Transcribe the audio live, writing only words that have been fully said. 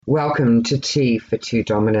Welcome to Tea for Two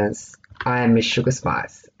Dominers. I am Miss Sugar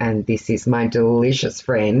Spice, and this is my delicious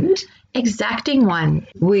friend, Exacting One.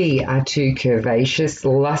 We are two curvaceous,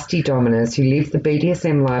 lusty dominers who live the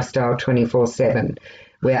BDSM lifestyle 24/7.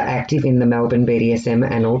 We are active in the Melbourne BDSM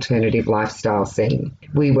and alternative lifestyle scene.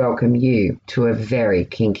 We welcome you to a very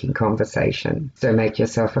kinky conversation. So make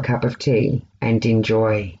yourself a cup of tea and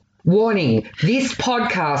enjoy. Warning, this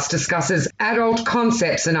podcast discusses adult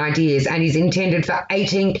concepts and ideas and is intended for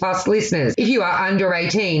 18 plus listeners. If you are under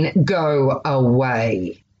 18, go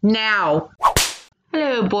away. Now.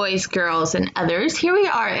 Hello, boys, girls, and others. Here we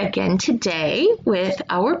are again today with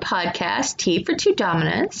our podcast, Tea for Two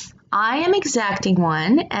Dominants. I am Exacting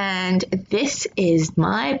One, and this is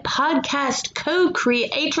my podcast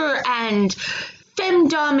co-creator and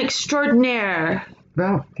femdom extraordinaire.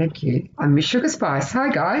 Well, thank you. I'm Miss Sugar Spice.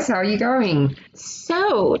 Hi, guys. How are you going?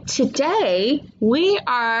 So today we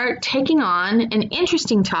are taking on an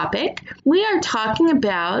interesting topic. We are talking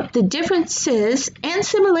about the differences and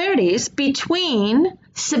similarities between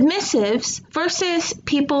submissives versus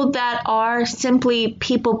people that are simply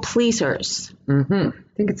people pleasers. I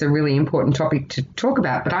think it's a really important topic to talk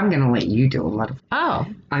about, but I'm going to let you do a lot of...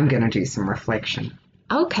 I'm going to do some reflection.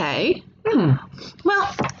 Okay.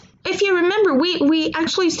 Well, if you remember, we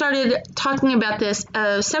actually started talking about this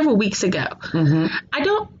several weeks ago. I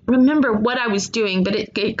don't remember what I was doing, but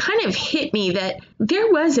it kind of hit me that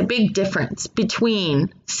there was a big difference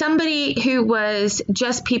between somebody who was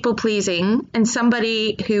just people pleasing and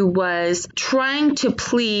somebody who was trying to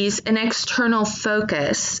please an external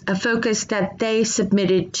focus, a focus that they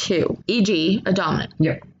submitted to, e.g. a dominant.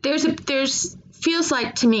 Yep. There's feels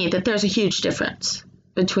like to me that there's a huge difference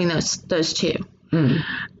between those two.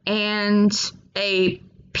 And a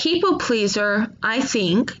people pleaser, I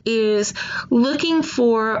think, is looking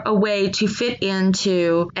for a way to fit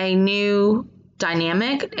into a new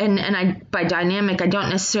dynamic. And by dynamic, I don't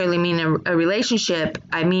necessarily mean a relationship.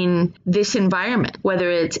 I mean this environment, whether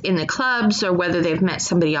it's in the clubs or whether they've met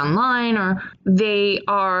somebody online or they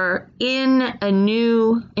are in a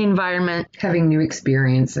new environment. Having new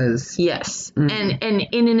experiences. Yes. And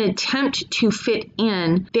in an attempt to fit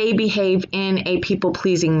in, they behave in a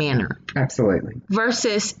people-pleasing manner. Absolutely.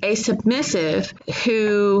 Versus a submissive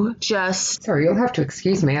who just... Sorry, you'll have to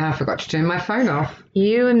excuse me. I forgot to turn my phone off.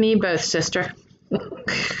 You and me both, sister.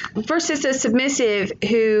 Versus a submissive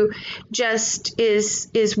who just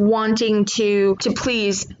is wanting to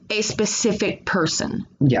please a specific person.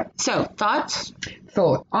 Yep. So, thoughts?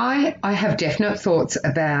 I have definite thoughts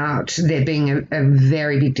about there being a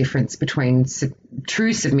very big difference between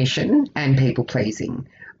true submission and people pleasing.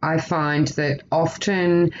 I find that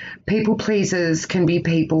often people pleasers can be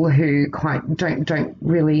people who don't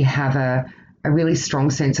really have a really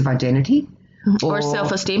strong sense of identity. Or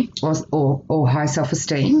self-esteem. Or high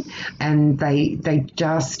self-esteem. And they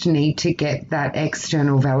just need to get that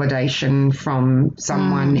external validation from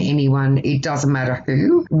someone, anyone, it doesn't matter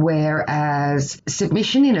who. Whereas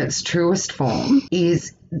submission in its truest form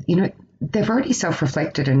is, they've already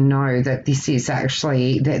self-reflected and know that this is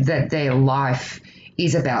actually, that their life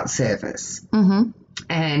is about service.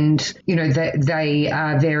 And, that they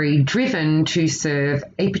are very driven to serve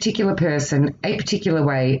a particular person, a particular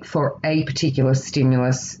way for a particular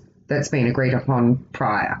stimulus that's been agreed upon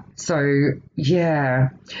prior. So, yeah,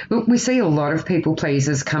 we see a lot of people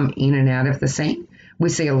pleasers come in and out of the scene. We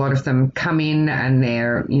see a lot of them come in and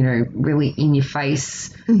they're, really in your face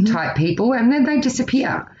type people, and then they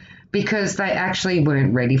disappear because they actually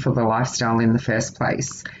weren't ready for the lifestyle in the first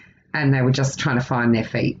place. And they were just trying to find their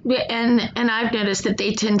feet. Yeah, and I've noticed that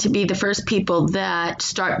they tend to be the first people that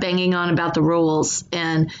start banging on about the rules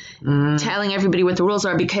and telling everybody what the rules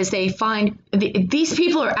are because they find these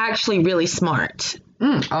people are actually really smart.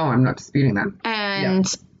 Oh, I'm not disputing that. And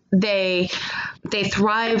they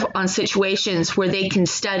thrive on situations where they can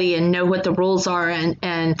study and know what the rules are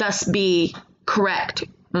and thus be correct.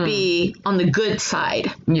 Be on the good side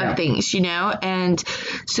of things, and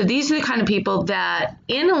so these are the kind of people that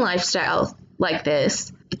in a lifestyle like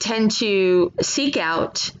this tend to seek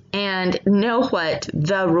out and know what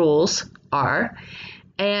the rules are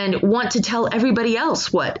and want to tell everybody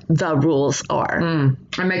else what the rules are.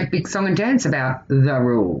 I make a big song and dance about the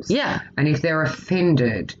rules. Yeah. And if they're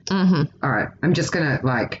offended, all right, I'm just going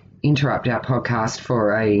to interrupt our podcast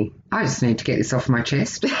for I just need to get this off my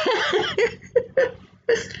chest.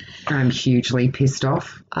 I'm hugely pissed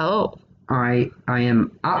off. Oh. I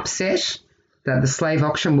am upset that the slave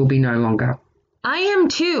auction will be no longer. I am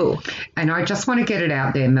too. And I just want to get it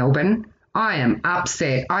out there, Melbourne. I am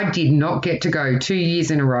upset. I did not get to go 2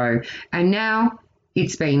 years in a row, and now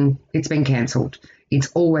it's been cancelled.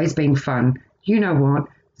 It's always been fun. You know what?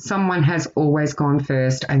 someone has always gone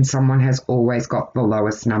first and someone has always got the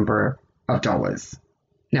lowest number of dollars.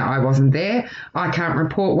 Now, I wasn't there. I can't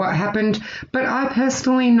report what happened, but I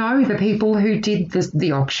personally know the people who did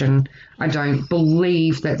the auction. I don't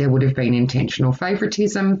believe that there would have been intentional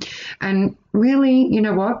favoritism. And really, you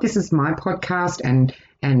know what? This is my podcast and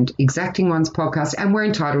Exacting One's podcast, and we're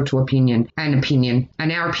entitled to opinion.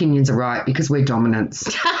 And our opinions are right because we're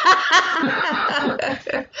dominants.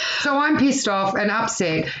 So I'm pissed off and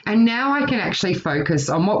upset, and now I can actually focus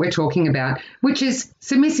on what we're talking about, which is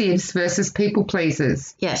submissives versus people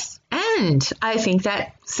pleasers. Yes. And I think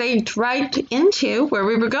that segued right into where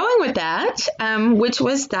we were going with that, which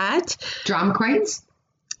was that Drama queens?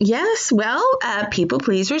 Yes, well, people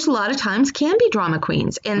pleasers a lot of times can be drama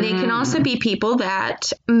queens, and they can also be people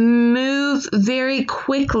that move very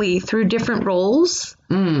quickly through different roles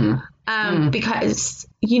because,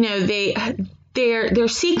 you know, they're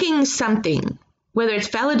seeking something, whether it's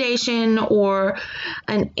validation or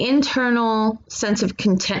an internal sense of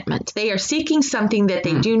contentment. They are seeking something that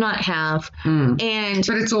they do not have, but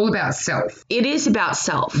it's all about self. It is about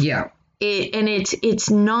self. Yeah. It's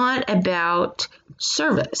not about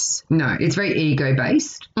service. No, it's very ego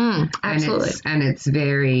based. Absolutely. And it's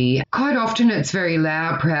very, quite often it's very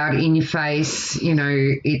loud, proud, in your face. You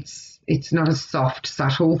know, it's not a soft,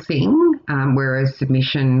 subtle thing, whereas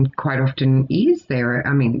submission quite often is.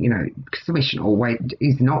 Submission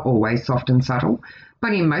is not always soft and subtle.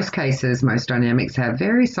 But in most cases, most dynamics have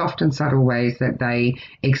very soft and subtle ways that they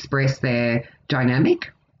express their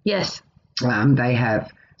dynamic. Yes. They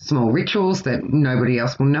have small rituals that nobody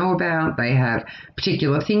else will know about. They have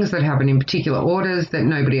particular things that happen in particular orders that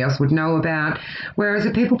nobody else would know about. Whereas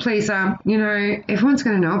a people pleaser, you know, everyone's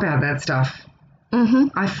going to know about that stuff.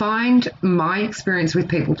 I find my experience with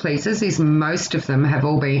people pleasers is most of them have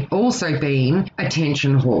also been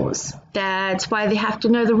attention whores. That's why they have to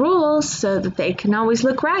know the rules so that they can always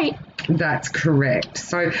look right. That's correct.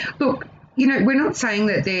 So, look, you know, we're not saying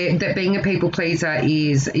that being a people pleaser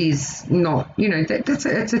is not, you know,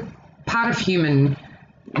 it's a part of human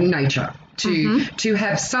nature to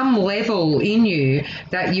have some level in you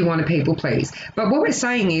that you want to people please. But what we're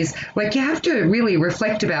saying is, like, you have to really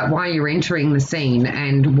reflect about why you're entering the scene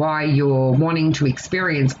and why you're wanting to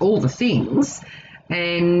experience all the things.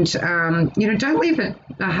 And, you know, don't leave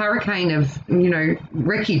a hurricane of, you know,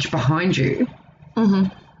 wreckage behind you.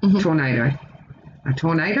 Tornado. A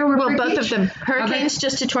tornado or well, both of them. Hurricane's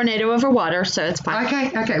just a tornado over water, so it's fine.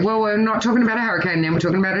 Okay. Well, we're not talking about a hurricane then. We're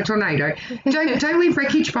talking about a tornado. Don't leave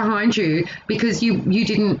wreckage behind you because you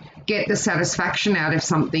didn't get the satisfaction out of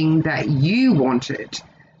something that you wanted.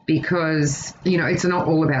 Because, you know, it's not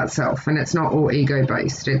all about self and it's not all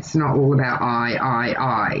ego-based. It's not all about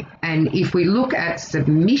I. And if we look at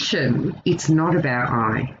submission, it's not about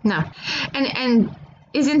I. No. And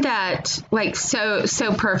isn't that like so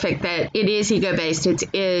perfect that it is ego-based?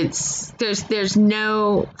 There's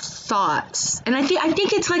no thoughts, and I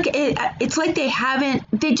think it's like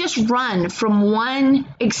they just run from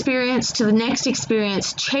one experience to the next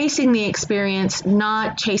experience, chasing the experience,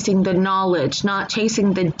 not chasing the knowledge, not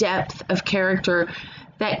chasing the depth of character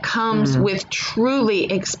that comes with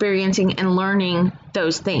truly experiencing and learning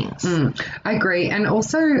those things. I agree. And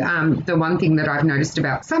also the one thing that I've noticed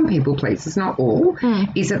about some people pleasers, not all,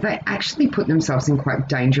 is that they actually put themselves in quite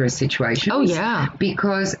dangerous situations. Oh, yeah.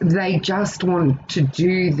 Because they just want to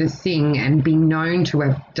do the thing and be known to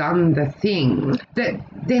have done the thing, that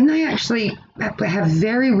then they actually have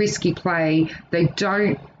very risky play. They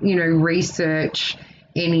don't, you know, research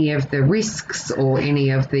any of the risks or any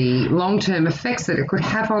of the long-term effects that it could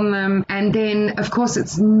have on them. And then, of course,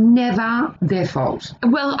 it's never their fault.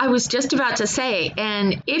 Well, I was just about to say,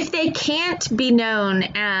 and if they can't be known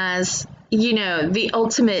as, you know, the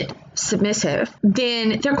ultimate submissive,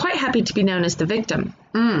 then they're quite happy to be known as the victim,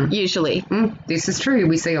 usually. This is true.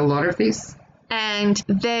 We see a lot of this. And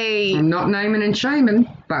I'm not naming and shaming,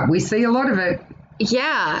 but we see a lot of it.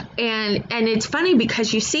 Yeah, and it's funny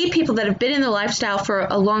because you see people that have been in the lifestyle for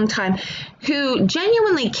a long time who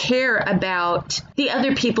genuinely care about the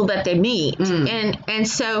other people that they meet. And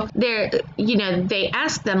so they're, you know, they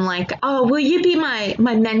ask them like, oh, will you be my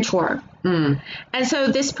mentor? And so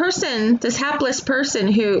this hapless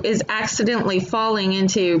person who is accidentally falling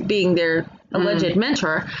into being their alleged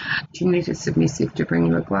mentor. Do you need a submissive to bring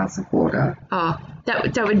you a glass of water? Oh,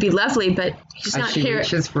 that would be lovely, but he's not here.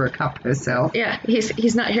 She reaches for a cup herself. Yeah,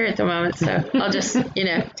 he's not here at the moment, so I'll just, you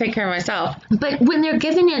know, take care of myself. But when they're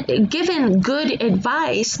given good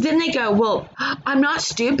advice, then they go, well, I'm not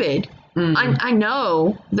stupid. I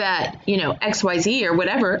know that, XYZ or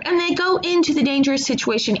whatever, and they go into the dangerous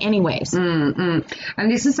situation anyways. And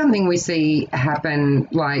this is something we see happen,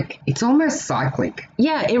 like, it's almost cyclic.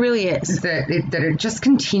 Yeah, it really is. That it just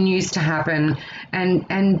continues to happen,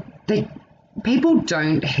 and people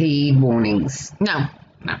don't heed warnings. No.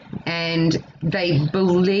 And they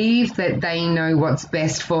believe that they know what's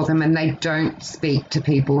best for them, and they don't speak to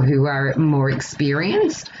people who are more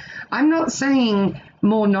experienced. I'm not saying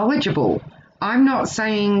more knowledgeable. I'm not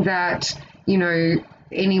saying that,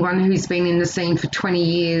 anyone who's been in the scene for 20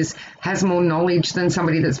 years has more knowledge than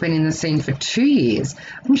somebody that's been in the scene for 2 years.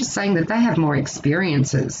 I'm just saying that they have more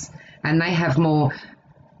experiences and they have more,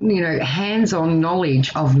 hands-on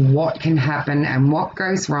knowledge of what can happen and what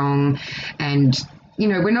goes wrong. And,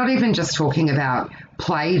 we're not even just talking about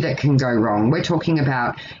play that can go wrong. We're talking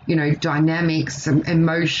about, dynamics,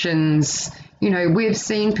 emotions. We've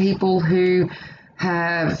seen people who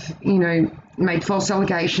have, made false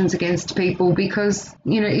allegations against people because,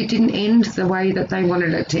 it didn't end the way that they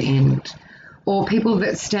wanted it to end. Or people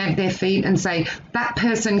that stamp their feet and say, that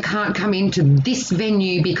person can't come into this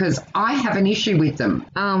venue because I have an issue with them.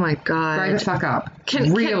 Oh, my God. Grow the fuck up.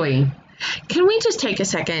 Can we just take a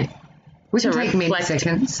second? We can take many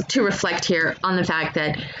seconds. To reflect here on the fact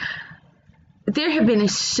that there have been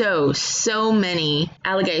so many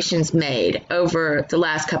allegations made over the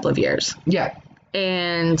last couple of years. Yeah.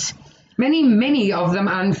 And many of them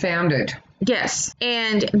unfounded. Yes.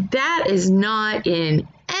 And that is not in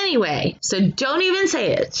any way. So don't even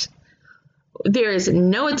say it. There is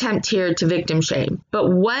no attempt here to victim shame. But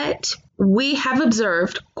what we have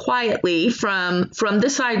observed quietly from the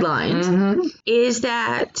sidelines is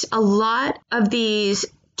that a lot of these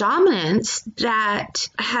dominants that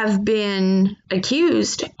have been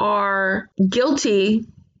accused are guilty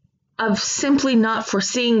of simply not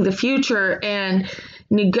foreseeing the future and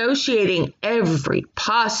negotiating every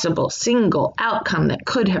possible single outcome that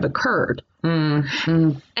could have occurred. And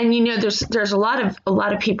there's a lot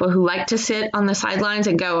of people who like to sit on the sidelines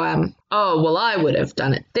and go, oh, well, I would have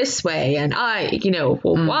done it this way, and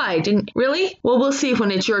why didn't really? Well, we'll see when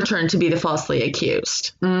it's your turn to be the falsely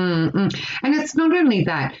accused. And it's not only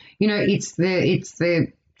that, it's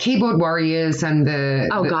the keyboard warriors and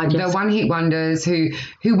the one-hit wonders who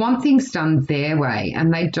want things done their way,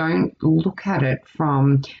 and they don't look at it at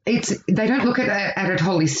it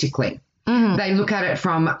holistically. They look at it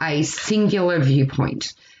from a singular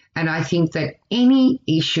viewpoint. And I think that any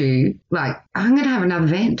issue, like, I'm going to have another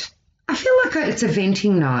vent. I feel like it's a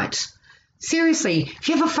venting night. Seriously, if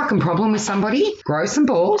you have a fucking problem with somebody, grow some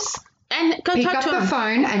balls. And go pick talk up to the them.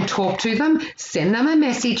 phone and talk to them. Send them a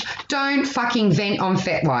message. Don't fucking vent on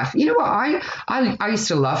FetLife. You know what? I used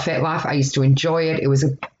to love FetLife. I used to enjoy it. It was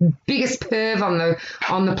the biggest perv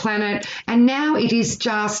on the planet. And now it is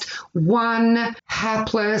just one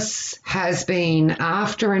hapless has-been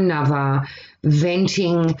after another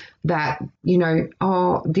venting that,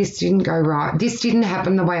 this didn't go right. This didn't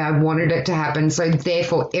happen the way I wanted it to happen. So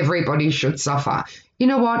therefore everybody should suffer. You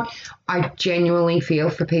know what? I genuinely feel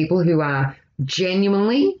for people who are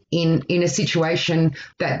genuinely in a situation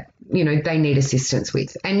that, they need assistance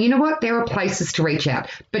with. And you know what? There are places to reach out,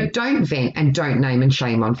 but don't vent and don't name and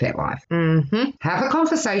shame on FetLife. Have a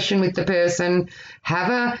conversation with the person,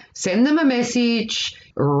 send them a message,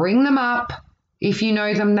 ring them up. If you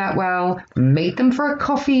know them that well, meet them for a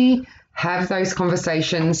coffee, have those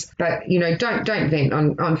conversations, but, don't vent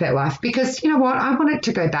on FetLife, because you know what? I want it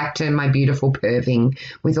to go back to my beautiful perving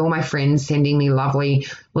with all my friends sending me lovely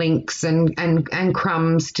links and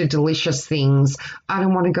crumbs to delicious things. I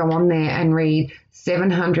don't want to go on there and read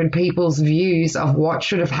 700 people's views of what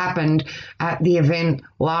should have happened at the event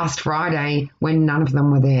last Friday when none of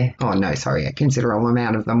them were there. Oh, no, sorry, a considerable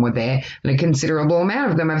amount of them were there, and a considerable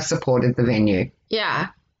amount of them have supported the venue. Yeah.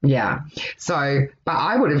 Yeah. So, but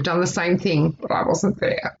I would have done the same thing, but I wasn't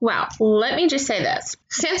there. Well, let me just say this.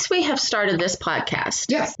 Since we have started this podcast.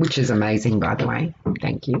 Yes. Which is amazing, by the way.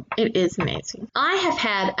 Thank you. It is amazing. I have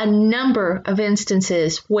had a number of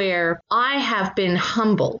instances where I have been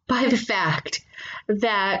humbled by the fact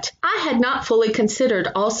that I had not fully considered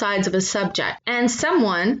all sides of a subject. And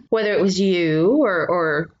someone, whether it was you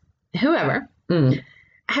or whoever,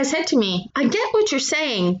 has said to me, I get what you're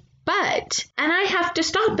saying, but, and I have to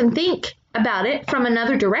stop and think about it from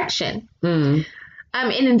another direction. And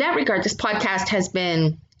in that regard, this podcast has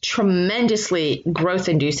been tremendously growth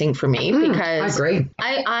inducing for me because I agree.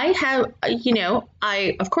 I have,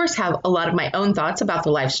 I of course have a lot of my own thoughts about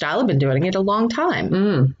the lifestyle. I've been doing it a long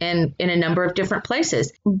time and in a number of different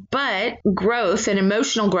places, but growth and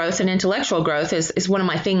emotional growth and intellectual growth is one of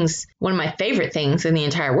my favorite things in the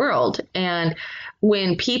entire world. And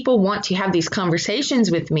when people want to have these conversations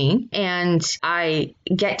with me and I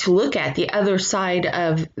get to look at the other side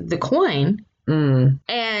of the coin, and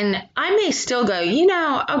I may still go,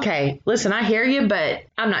 okay, listen, I hear you, but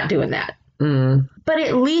I'm not doing that. But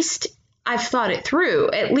at least I've thought it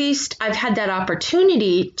through. At least I've had that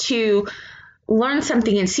opportunity to learn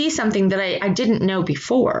something and see something that I didn't know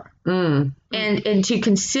before. And to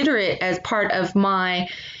consider it as part of my,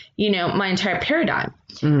 my entire paradigm.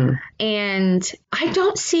 And I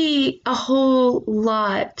don't see a whole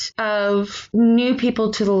lot of new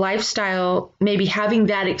people to the lifestyle maybe having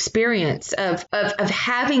that experience of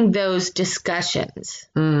having those discussions.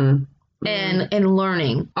 And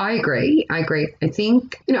learning. I agree. I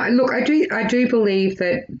think, look, I do believe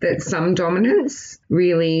that some dominants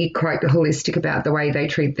really quite holistic about the way they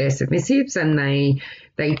treat their submissives, and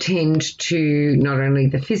they tend to not only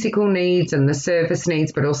the physical needs and the service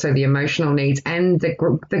needs, but also the emotional needs and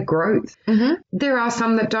the growth. There are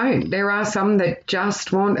some that don't. There are some that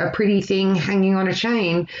just want a pretty thing hanging on a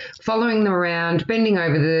chain, following them around, bending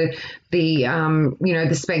over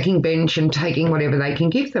the spanking bench and taking whatever they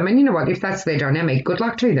can give them. And you know what? If that's their dynamic, good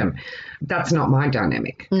luck to them. That's not my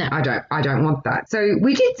dynamic. No. I don't want that. So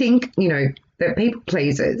we did think, that people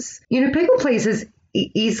pleasers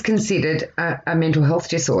is considered a mental health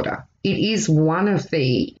disorder. It is one of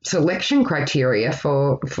the selection criteria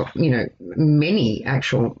for many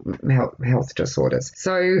actual health disorders.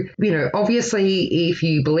 So, obviously, if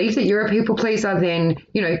you believe that you're a people pleaser, then,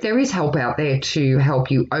 there is help out there to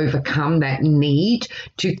help you overcome that need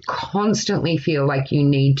to constantly feel like you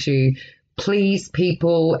need to please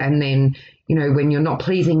people, and then when you're not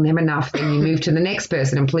pleasing them enough, then you move to the next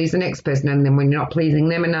person and please the next person. And then when you're not pleasing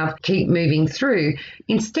them enough, keep moving through.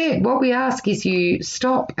 Instead, what we ask is you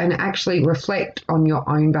stop and actually reflect on your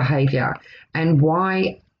own behavior. And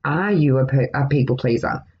why are you a people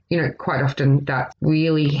pleaser? Quite often that's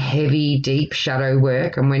really heavy, deep shadow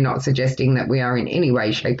work. And we're not suggesting that we are in any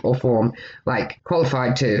way, shape or form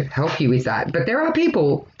qualified to help you with that. But there are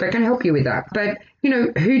people that can help you with that. But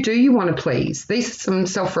who do you want to please? These are some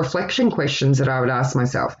self-reflection questions that I would ask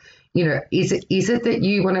myself. Is it that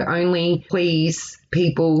you want to only please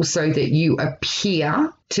people so that you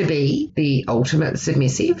appear to be the ultimate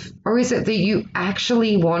submissive? Or is it that you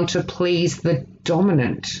actually want to please the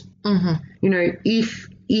dominant?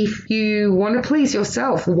 If you want to please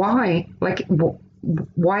yourself, why?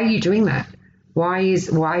 Why are you doing that? Why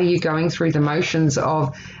are you going through the motions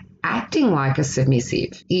of acting like a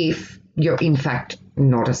submissive if you're in fact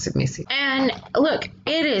not a submissive? And look,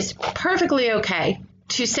 it is perfectly okay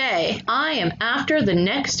to say, I am after the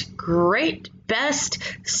next great, best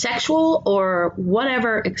sexual or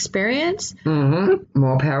whatever experience.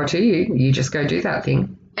 More power to you. You just go do that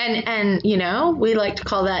thing. And we like to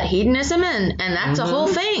call that hedonism, and that's a whole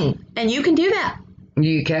thing. And you can do that.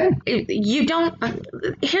 You can. You don't.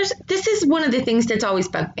 This is one of the things that's always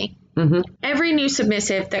bugged me. Every new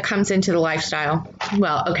submissive that comes into the lifestyle,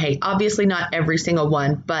 well, okay, obviously not every single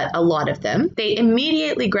one, but a lot of them, they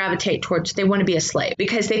immediately gravitate towards they want to be a slave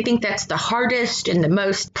because they think that's the hardest and the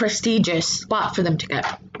most prestigious spot for them to go.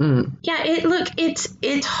 Yeah,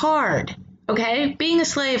 it's hard. Okay, being a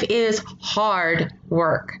slave is hard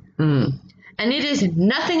work. And it is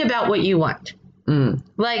nothing about what you want.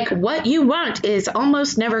 What you want is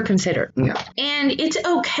almost never considered. Yeah. And it's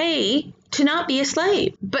okay to not be a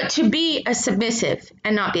slave, but to be a submissive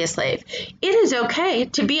and not be a slave. It is okay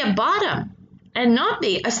to be a bottom and not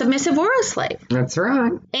be a submissive or a slave. That's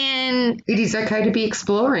right. And it is okay to be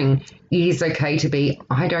exploring. It is okay to be,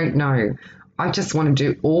 I don't know. I just want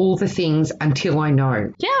to do all the things until I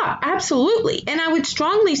know. Yeah, absolutely. And I would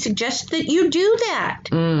strongly suggest that you do that.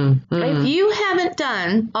 If you haven't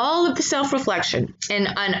done all of the self-reflection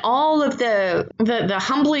and all of the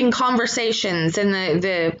humbling conversations and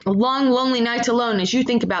the long, lonely nights alone as you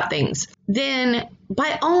think about things, then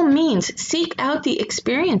by all means, seek out the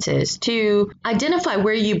experiences to identify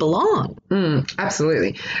where you belong.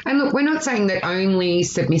 Absolutely. And look, we're not saying that only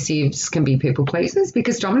submissives can be people pleasers,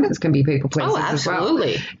 because dominants can be people pleasers as well.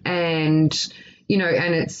 Absolutely. And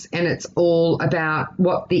it's all about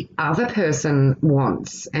what the other person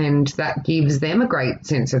wants, and that gives them a great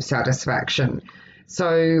sense of satisfaction.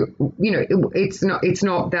 So, it's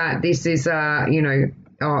not that this is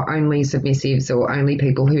only submissives or only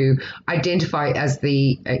people who identify as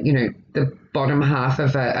the bottom half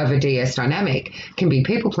of a DS dynamic can be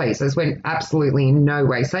people pleasers. We're absolutely in no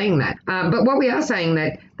way saying that. But what we are saying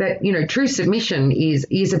that true submission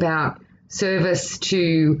is about service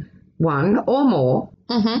to one or more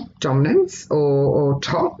dominants or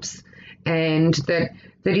tops, and that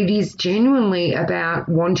it is genuinely about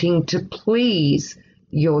wanting to please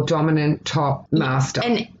your dominant top master.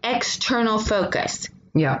 An external focus.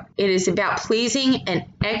 Yeah. It is about pleasing an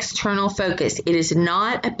external focus. It is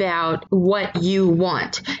not about what you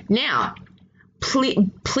want. Now,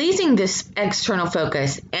 pleasing this external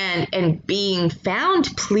focus and being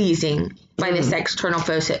found pleasing by this external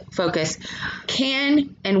focus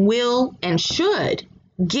can and will and should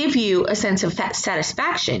give you a sense of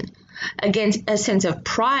satisfaction, against a sense of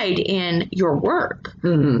pride in your work,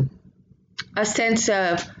 a sense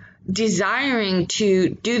of desiring to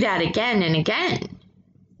do that again and again.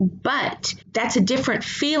 But that's a different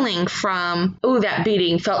feeling from, oh, that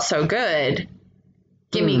beating felt so good.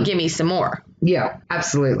 Give me some more. Yeah,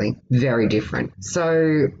 absolutely. Very different.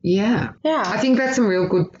 So, yeah. I think that's some real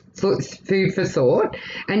good food for thought.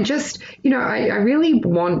 And just, I really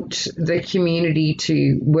want the community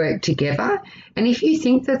to work together. And if you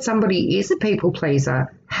think that somebody is a people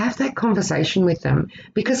pleaser, have that conversation with them,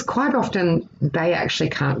 because quite often they actually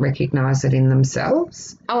can't recognize it in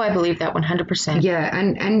themselves. Oh, I believe that 100%. Yeah.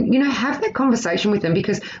 And have that conversation with them,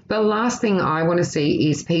 because the last thing I want to see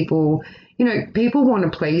is people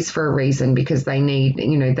want to please for a reason, because they need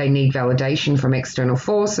validation from external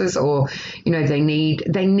forces, or, they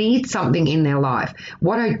need something in their life.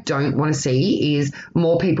 What I don't want to see is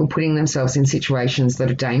more people putting themselves in situations that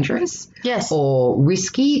are dangerous. Yes. Or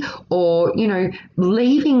risky, or,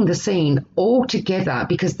 leaving the scene altogether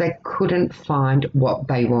because they couldn't find what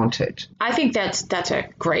they wanted. I think that's a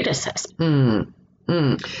great assessment.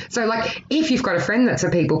 So, if you've got a friend that's a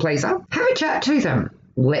people pleaser, have a chat to them.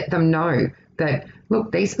 Let them know that,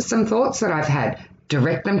 look, these are some thoughts that I've had.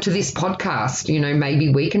 Direct them to this podcast. Maybe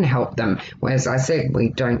we can help them. As I said, we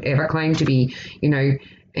don't ever claim to be,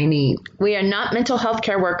 any... We are not mental health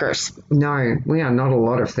care workers. No, we are not a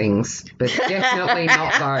lot of things, but definitely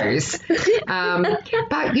not those.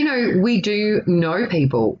 But, we do know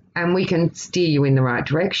people, and we can steer you in the right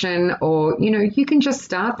direction, or, you can just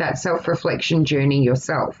start that self-reflection journey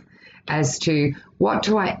yourself as to, what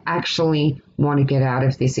do I actually want to get out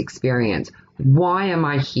of this experience? Why am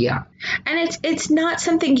I here? And it's not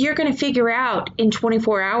something you're going to figure out in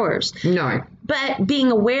 24 hours. No. But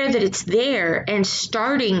being aware that it's there and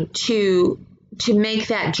starting to make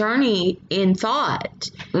that journey in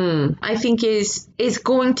thought, I think is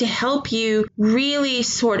going to help you really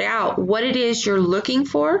sort out what it is you're looking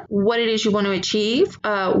for, what it is you want to achieve,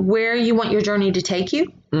 where you want your journey to take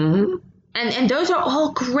you. Mm-hmm. And those are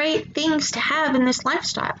all great things to have in this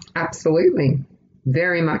lifestyle. Absolutely.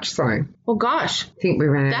 Very much so. Well, gosh. I think we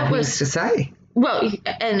ran out of things to say. Well,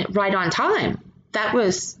 and right on time. That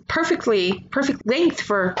was perfect length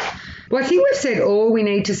for... Well, I think we've said all we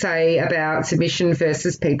need to say about submission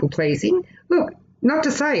versus people pleasing. Look, not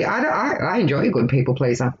to say, I enjoy a good people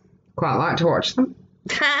pleaser. Quite like to watch them.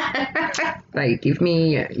 They give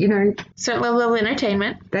me, certain level of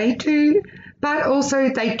entertainment. They do. But also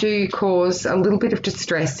they do cause a little bit of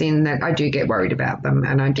distress in that I do get worried about them.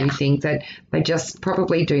 And I do think that they just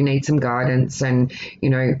probably do need some guidance. And,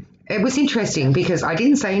 it was interesting because I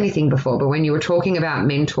didn't say anything before, but when you were talking about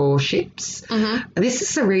mentorships, this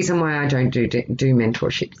is the reason why I don't do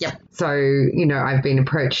mentorships. Yep. So, I've been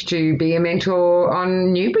approached to be a mentor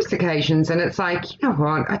on numerous occasions, and it's like, you know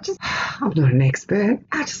what, I'm not an expert.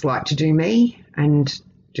 I just like to do me and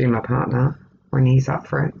do my partner when he's up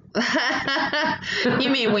for it. You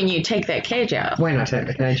mean when you take that cage out? When I take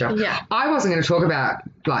the cage out. Yeah. I wasn't going to talk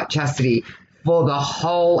about chastity for the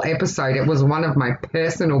whole episode. It was one of my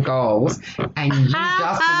personal goals, and you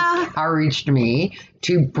just encouraged me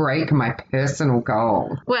to break my personal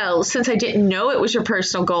goal. Well, since I didn't know it was your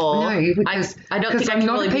personal goal, no, because I don't think I'm I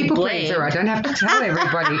not really a people pleaser. I don't have to tell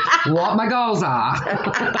everybody what my goals are.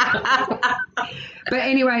 But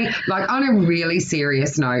anyway, on a really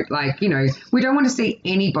serious note, we don't want to see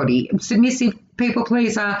anybody, submissive, people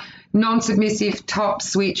pleaser, non-submissive, top,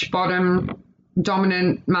 switch, bottom,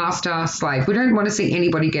 dominant, master, slave. We don't want to see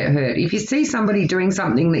anybody get hurt. If you see somebody doing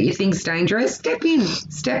something that you think's dangerous, step in,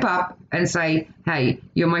 step up and say, hey,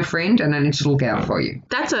 you're my friend and I need to look out for you.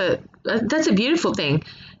 That's a beautiful thing.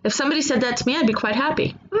 If somebody said that to me, I'd be quite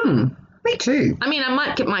happy. Me too. I mean, I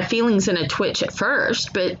might get my feelings in a twitch at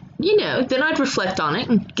first, but, then I'd reflect on it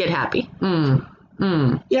and get happy.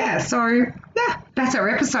 Yeah, so, that's our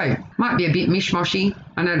episode. Might be a bit mishmoshy.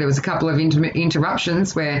 I know there was a couple of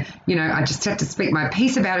interruptions where, I just had to speak my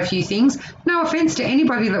piece about a few things. No offense to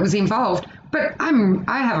anybody that was involved, but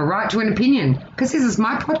I have a right to an opinion because this is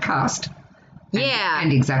my podcast. Yeah.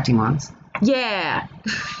 And exacting ones. Yeah.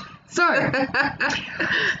 So,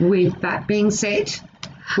 with that being said,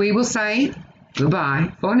 we will say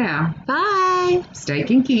goodbye for now. Bye. Stay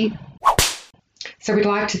kinky. So we'd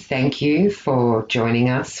like to thank you for joining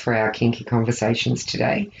us for our Kinky Conversations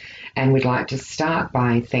today. And we'd like to start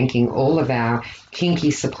by thanking all of our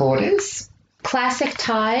kinky supporters. Classic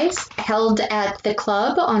Ties, held at the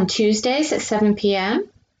club on Tuesdays at 7 p.m.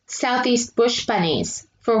 Southeast Bush Bunnies,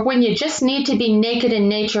 for when you just need to be naked in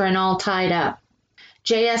nature and all tied up.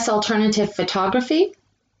 JS Alternative Photography,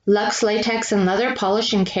 Lux Latex and Leather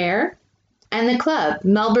Polish and Care, and The Club,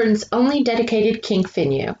 Melbourne's only dedicated kink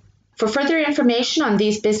venue. For further information on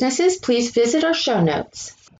these businesses, please visit our show notes.